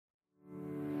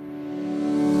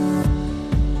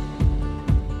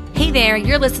Hey there,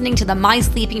 you're listening to the My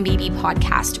Sleeping Baby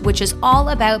podcast, which is all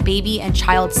about baby and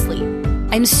child sleep.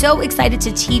 I'm so excited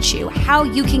to teach you how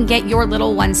you can get your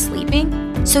little one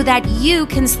sleeping so that you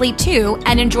can sleep too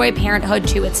and enjoy parenthood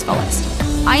to its fullest.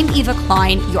 I'm Eva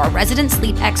Klein, your resident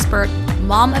sleep expert,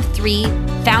 mom of 3,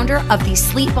 founder of the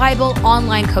Sleep Bible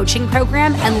online coaching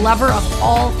program, and lover of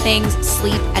all things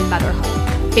sleep and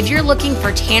motherhood. If you're looking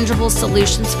for tangible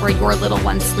solutions for your little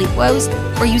one's sleep woes,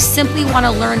 or you simply want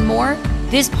to learn more,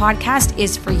 this podcast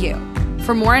is for you.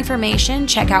 For more information,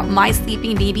 check out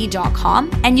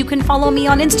mysleepingbaby.com, and you can follow me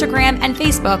on Instagram and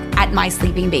Facebook at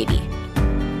mysleepingbaby.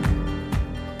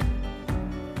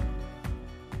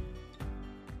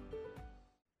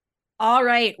 All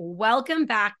right, welcome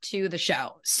back to the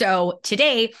show. So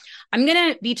today, I'm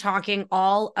going to be talking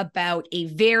all about a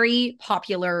very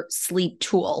popular sleep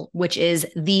tool, which is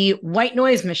the white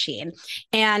noise machine,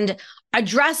 and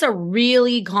address a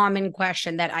really common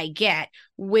question that I get,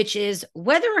 which is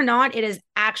whether or not it is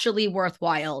actually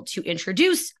worthwhile to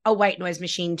introduce a white noise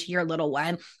machine to your little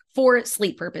one for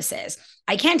sleep purposes.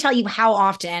 I can't tell you how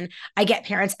often I get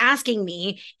parents asking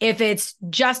me if it's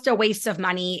just a waste of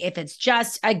money, if it's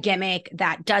just a gimmick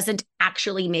that doesn't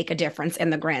actually make a difference in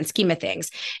the grand scheme of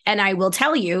things. And I will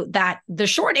tell you that the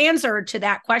short answer to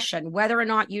that question, whether or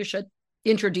not you should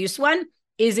introduce one,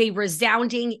 is a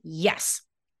resounding yes.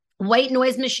 White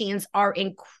noise machines are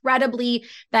incredibly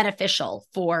beneficial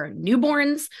for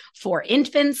newborns, for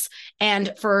infants,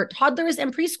 and for toddlers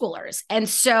and preschoolers. And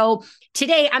so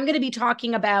today I'm going to be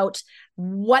talking about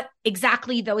what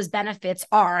exactly those benefits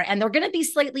are. And they're going to be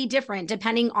slightly different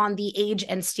depending on the age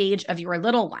and stage of your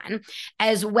little one,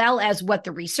 as well as what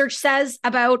the research says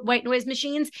about white noise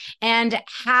machines and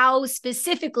how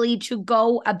specifically to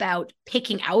go about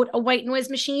picking out a white noise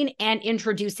machine and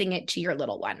introducing it to your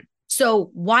little one.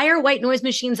 So why are white noise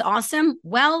machines awesome?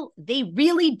 Well, they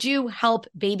really do help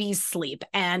babies sleep.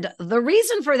 And the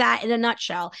reason for that in a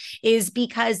nutshell is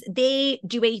because they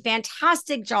do a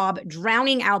fantastic job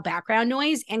drowning out background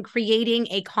noise and creating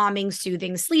a calming,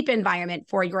 soothing sleep environment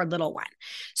for your little one.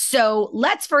 So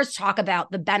let's first talk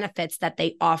about the benefits that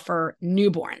they offer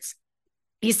newborns.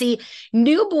 You see,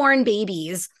 newborn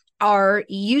babies are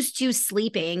used to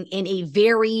sleeping in a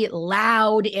very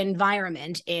loud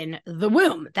environment in the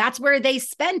womb. That's where they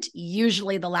spent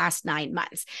usually the last 9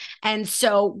 months. And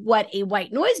so what a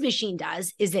white noise machine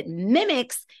does is it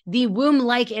mimics the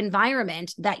womb-like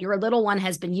environment that your little one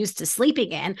has been used to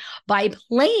sleeping in by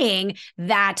playing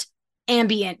that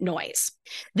ambient noise.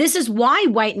 This is why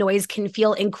white noise can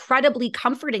feel incredibly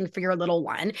comforting for your little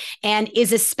one and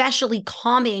is especially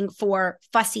calming for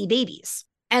fussy babies.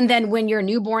 And then when your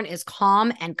newborn is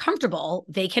calm and comfortable,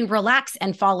 they can relax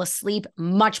and fall asleep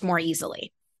much more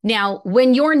easily. Now,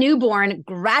 when your newborn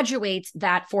graduates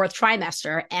that 4th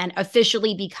trimester and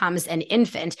officially becomes an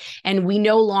infant, and we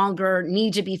no longer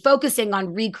need to be focusing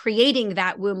on recreating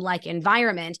that womb-like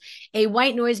environment, a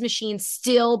white noise machine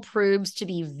still proves to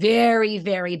be very,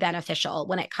 very beneficial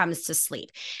when it comes to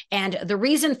sleep. And the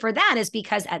reason for that is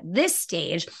because at this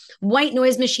stage, white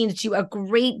noise machines do a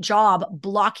great job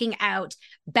blocking out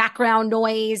background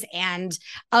noise and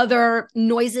other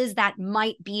noises that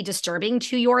might be disturbing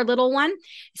to your little one,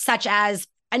 such as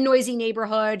a noisy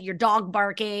neighborhood, your dog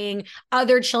barking,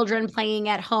 other children playing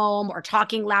at home or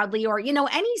talking loudly, or,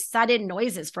 any sudden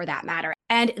noises for that matter.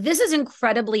 And this is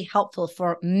incredibly helpful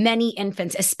for many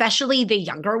infants, especially the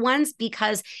younger ones,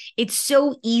 because it's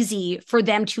so easy for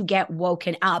them to get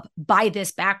woken up by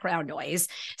this background noise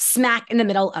smack in the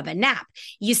middle of a nap.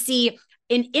 You see,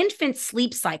 an infant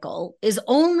sleep cycle is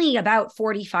only about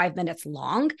 45 minutes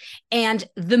long, and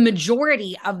the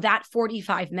majority of that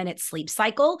 45-minute sleep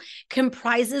cycle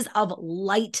comprises of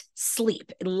light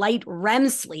sleep, light REM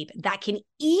sleep that can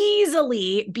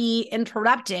easily be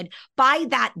interrupted by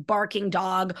that barking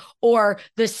dog or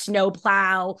the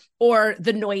snowplow or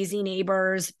the noisy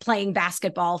neighbors playing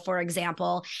basketball, for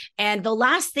example. And the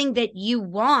last thing that you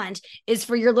want is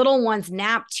for your little one's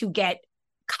nap to get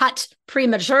cut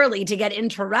prematurely, to get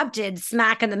interrupted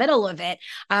smack in the middle of it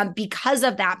because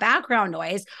of that background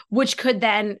noise, which could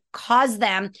then cause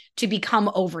them to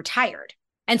become overtired.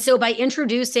 And so by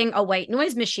introducing a white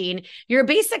noise machine, you're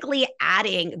basically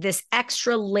adding this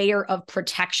extra layer of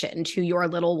protection to your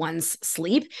little one's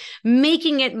sleep,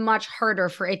 making it much harder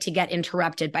for it to get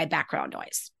interrupted by background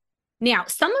noise. Now,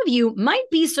 some of you might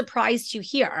be surprised to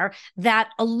hear that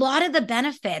a lot of the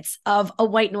benefits of a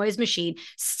white noise machine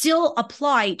still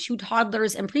apply to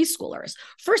toddlers and preschoolers.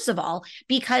 First of all,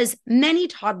 because many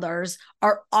toddlers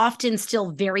are often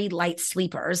still very light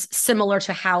sleepers, similar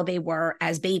to how they were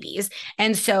as babies.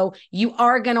 And so you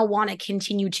are going to want to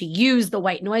continue to use the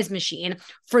white noise machine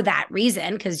for that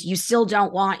reason, because you still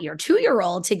don't want your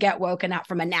 2-year-old to get woken up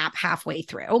from a nap halfway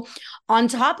through. On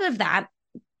top of that,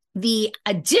 the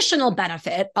additional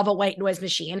benefit of a white noise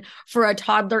machine for a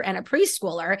toddler and a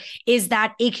preschooler is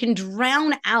that it can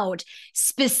drown out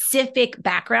specific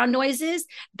background noises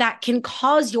that can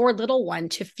cause your little one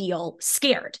to feel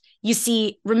scared. You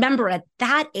see, remember at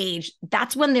that age,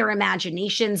 that's when their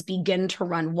imaginations begin to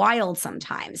run wild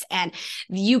sometimes. And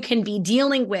you can be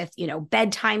dealing with,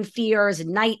 bedtime fears,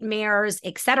 nightmares,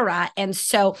 etc. And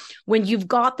so when you've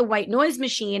got the white noise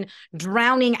machine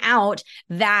drowning out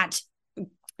that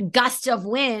gust of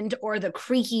wind or the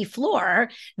creaky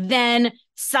floor, then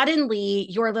suddenly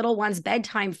your little one's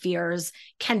bedtime fears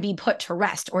can be put to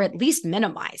rest or at least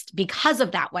minimized because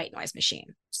of that white noise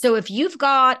machine. So if you've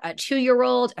got a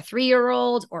 2-year-old, a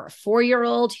 3-year-old, or a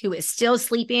 4-year-old who is still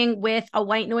sleeping with a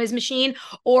white noise machine,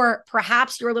 or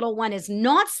perhaps your little one is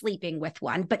not sleeping with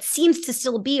one, but seems to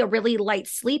still be a really light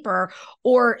sleeper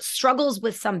or struggles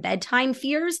with some bedtime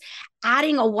fears,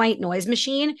 adding a white noise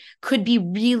machine could be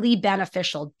really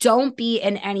beneficial. Don't be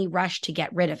in any rush to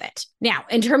get rid of it. Now,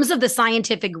 in terms of the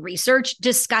scientific research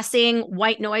discussing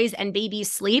white noise and baby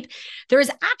sleep, there's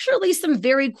actually some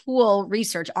very cool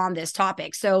research on this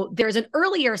topic. So there's an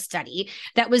earlier study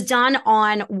that was done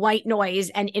on white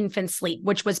noise and infant sleep,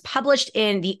 which was published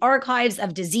in the Archives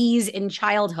of Disease in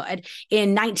Childhood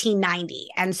in 1990.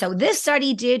 And so this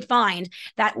study did find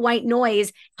that white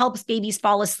noise helps babies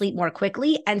fall asleep more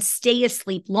quickly and stay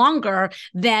asleep longer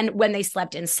than when they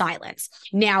slept in silence.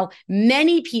 Now,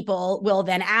 many people will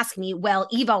then ask me, well,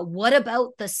 Eva, what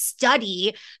about the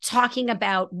study talking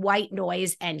about white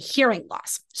noise and hearing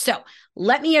loss? So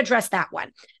let me address that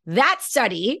one. That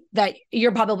study that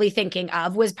you're probably thinking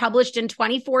of was published in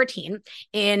 2014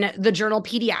 in the journal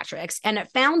Pediatrics, and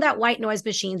it found that white noise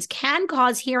machines can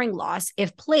cause hearing loss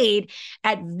if played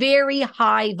at very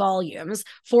high volumes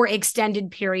for extended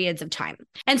periods of time.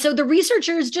 And so the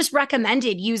researchers just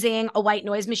recommended using a white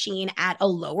noise machine at a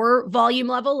lower volume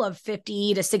level of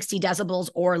 50 to 60 decibels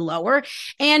or lower,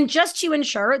 and just to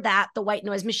ensure that the white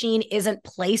noise machine isn't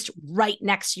placed right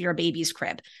next to your baby's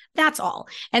crib. That's all.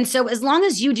 And so as long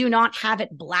as you do not have it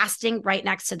blasting right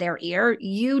next to their ear,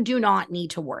 you do not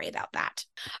need to worry about that.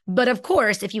 But of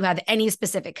course, if you have any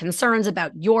specific concerns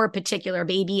about your particular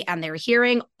baby and their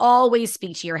hearing, always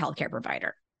speak to your healthcare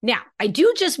provider. Now, I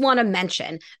do just want to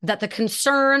mention that the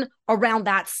concern around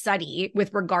that study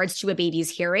with regards to a baby's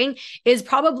hearing is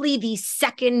probably the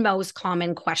second most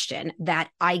common question that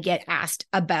I get asked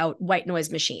about white noise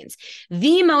machines.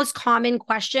 The most common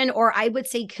question, or I would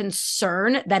say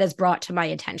concern, that is brought to my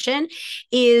attention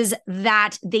is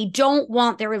that they don't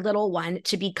want their little one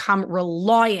to become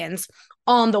reliant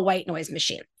on the white noise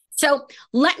machine. So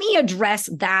let me address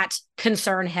that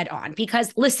concern head on,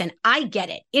 because listen, I get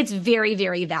it. It's very,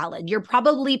 very valid. You're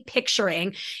probably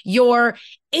picturing your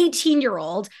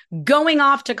 18-year-old going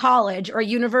off to college or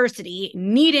university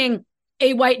needing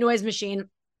a white noise machine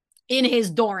in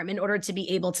his dorm in order to be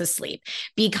able to sleep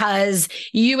because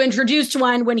you introduced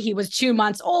one when he was 2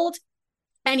 months old.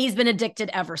 And he's been addicted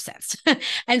ever since.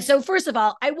 And so first of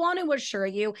all, I want to assure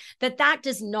you that that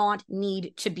does not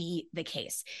need to be the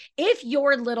case. If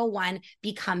your little one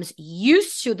becomes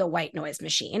used to the white noise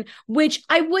machine, which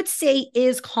I would say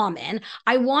is common,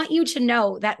 I want you to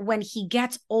know that when he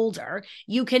gets older,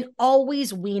 you can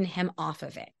always wean him off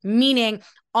of it. Meaning,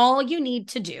 all you need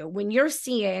to do when you're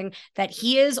seeing that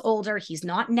he is older, he's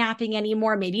not napping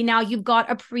anymore, maybe now you've got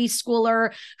a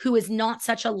preschooler who is not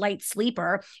such a light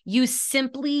sleeper, you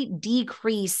simply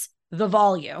decrease the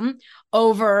volume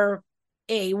over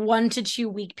a 1 to 2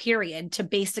 week period to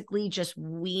basically just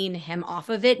wean him off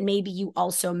of it. Maybe you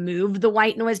also move the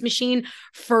white noise machine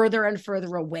further and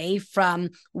further away from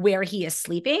where he is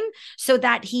sleeping so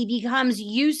that he becomes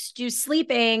used to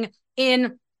sleeping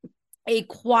in a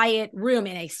quiet room,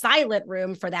 in a silent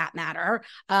room for that matter,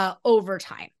 over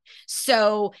time.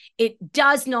 So it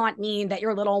does not mean that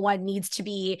your little one needs to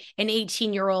be an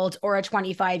 18-year-old or a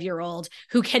 25-year-old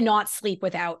who cannot sleep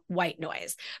without white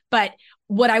noise. But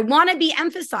what I want to be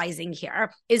emphasizing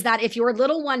here is that if your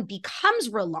little one becomes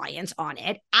reliant on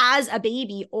it as a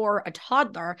baby or a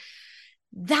toddler,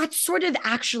 that sort of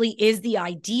actually is the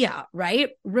idea, right?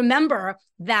 Remember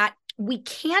that we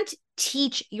can't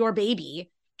teach your baby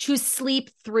to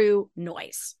sleep through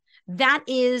noise. That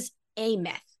is a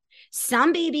myth.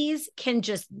 Some babies can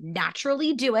just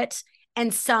naturally do it,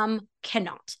 and some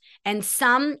cannot. And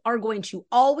some are going to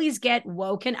always get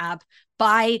woken up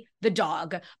by the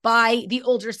dog, by the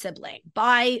older sibling,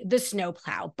 by the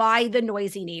snowplow, by the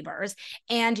noisy neighbors.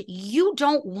 And you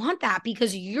don't want that,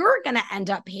 because you're going to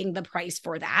end up paying the price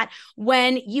for that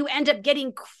when you end up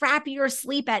getting crappier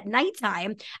sleep at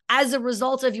nighttime as a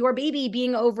result of your baby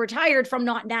being overtired from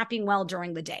not napping well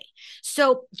during the day.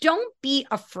 So don't be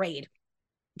afraid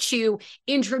to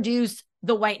introduce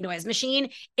the white noise machine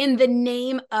in the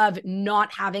name of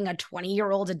not having a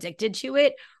 20-year-old addicted to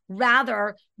it.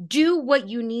 Rather, do what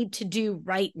you need to do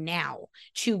right now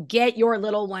to get your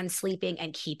little one sleeping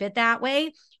and keep it that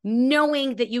way,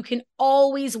 knowing that you can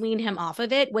always wean him off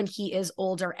of it when he is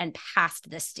older and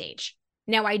past this stage.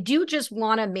 Now, I do just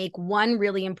want to make one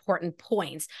really important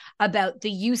point about the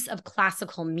use of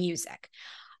classical music.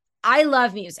 I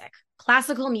love music.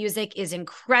 Classical music is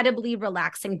incredibly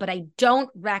relaxing, but I don't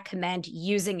recommend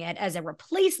using it as a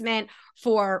replacement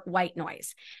for white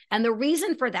noise. And the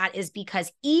reason for that is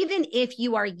because even if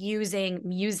you are using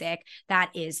music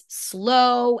that is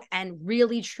slow and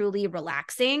really, truly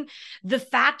relaxing, the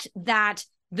fact that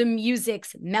the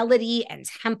music's melody and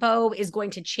tempo is going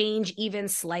to change even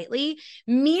slightly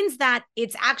means that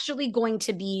it's actually going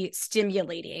to be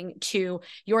stimulating to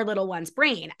your little one's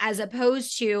brain, as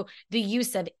opposed to the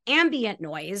use of ambient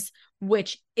noise,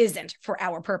 which isn't for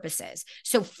our purposes.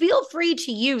 So feel free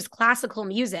to use classical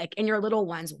music in your little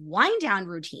one's wind down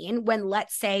routine when,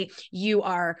 let's say, you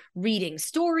are reading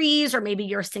stories, or maybe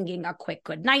you're singing a quick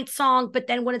goodnight song. But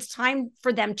then when it's time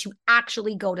for them to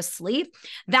actually go to sleep,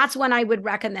 that's when I would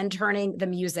recommend turning the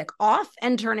music off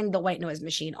and turning the white noise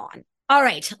machine on. All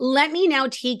right, let me now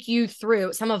take you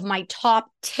through some of my top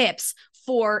tips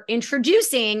for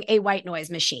introducing a white noise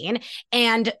machine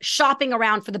and shopping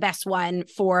around for the best one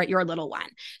for your little one.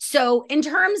 So in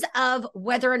terms of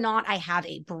whether or not I have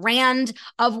a brand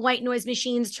of white noise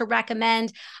machines to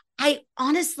recommend, I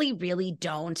honestly really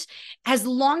don't. As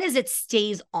long as it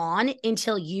stays on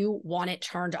until you want it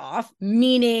turned off,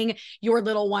 meaning your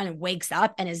little one wakes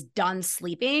up and is done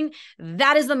sleeping,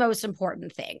 that is the most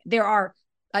important thing. There are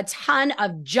a ton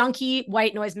of junky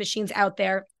white noise machines out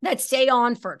there that stay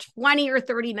on for 20 or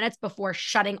 30 minutes before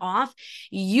shutting off.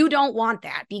 You don't want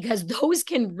that, because those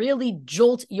can really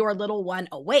jolt your little one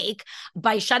awake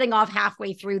by shutting off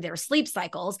halfway through their sleep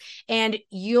cycles. And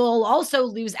you'll also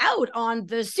lose out on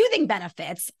the soothing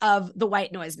benefits of the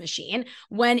white noise machine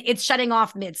when it's shutting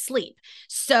off mid-sleep.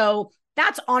 So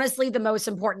that's honestly the most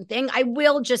important thing. I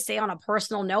will just say on a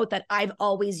personal note that I've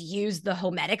always used the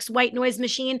Homedics white noise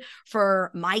machine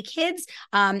for my kids,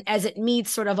 as it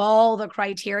meets sort of all the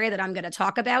criteria that I'm going to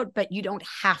talk about, but you don't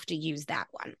have to use that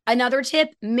one. Another tip,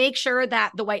 make sure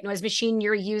that the white noise machine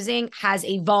you're using has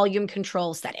a volume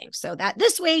control setting, so that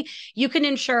this way you can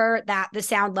ensure that the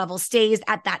sound level stays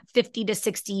at that 50 to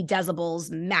 60 decibels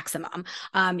maximum.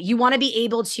 You want to be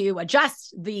able to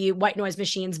adjust the white noise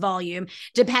machine's volume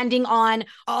depending on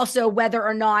also whether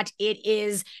or not it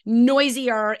is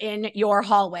noisier in your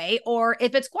hallway or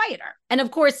if it's quieter. And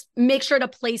of course, make sure to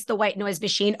place the white noise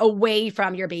machine away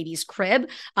from your baby's crib,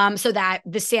 so that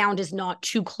the sound is not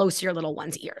too close to your little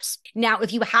one's ears. Now,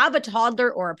 if you have a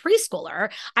toddler or a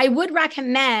preschooler, I would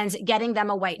recommend getting them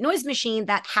a white noise machine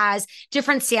that has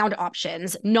different sound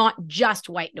options, not just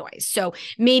white noise. So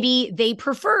maybe they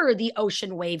prefer the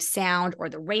ocean wave sound or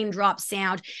the raindrop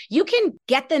sound. You can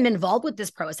get them involved with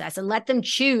this process and let them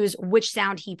choose which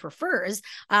sound he prefers,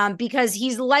 because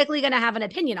he's likely going to have an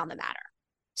opinion on the matter.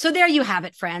 So there you have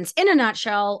it, friends. In a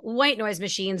nutshell, white noise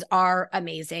machines are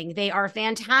amazing. They are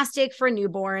fantastic for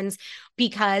newborns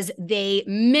because they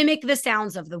mimic the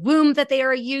sounds of the womb that they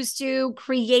are used to,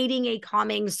 creating a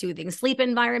calming, soothing sleep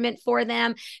environment for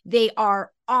them. They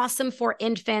are awesome for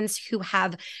infants who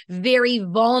have very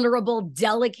vulnerable,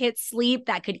 delicate sleep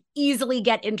that could easily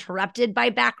get interrupted by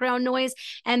background noise.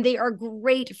 And they are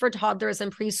great for toddlers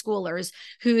and preschoolers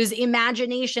whose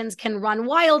imaginations can run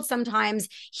wild sometimes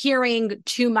hearing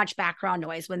too much background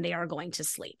noise when they are going to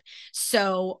sleep.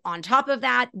 So on top of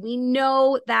that, we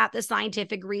know that the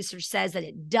scientific research says that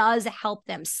it does help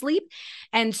them sleep.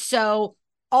 And so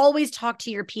always talk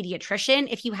to your pediatrician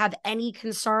if you have any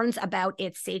concerns about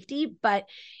its safety, but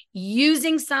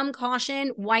using some caution,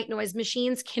 white noise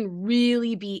machines can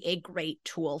really be a great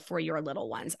tool for your little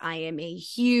ones. I am a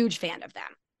huge fan of them.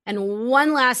 And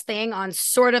one last thing on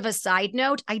sort of a side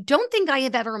note, I don't think I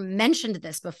have ever mentioned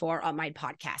this before on my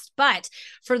podcast, but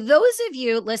for those of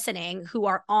you listening who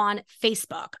are on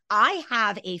Facebook, I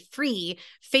have a free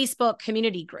Facebook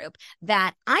community group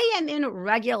that I am in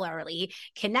regularly,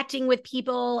 connecting with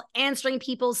people, answering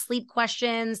people's sleep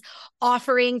questions,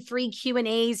 offering free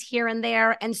Q&As here and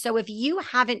there. And so if you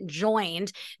haven't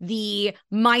joined the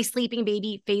My Sleeping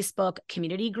Baby Facebook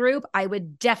community group, I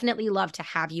would definitely love to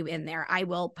have you in there. I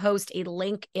will post a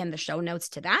link in the show notes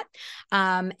to that.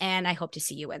 And I hope to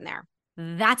see you in there.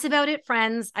 That's about it,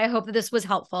 friends. I hope that this was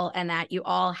helpful and that you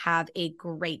all have a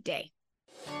great day.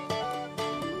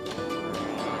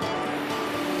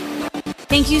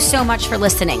 Thank you so much for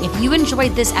listening. If you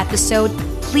enjoyed this episode,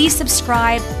 please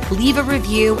subscribe, leave a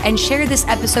review, and share this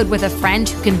episode with a friend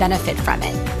who can benefit from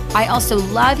it. I also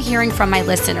love hearing from my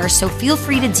listeners, so feel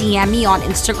free to DM me on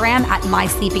Instagram at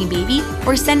mysleepingbaby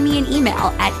or send me an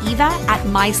email at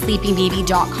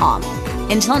eva@mysleepingbaby.com.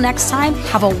 Until next time,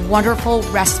 have a wonderful,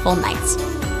 restful night.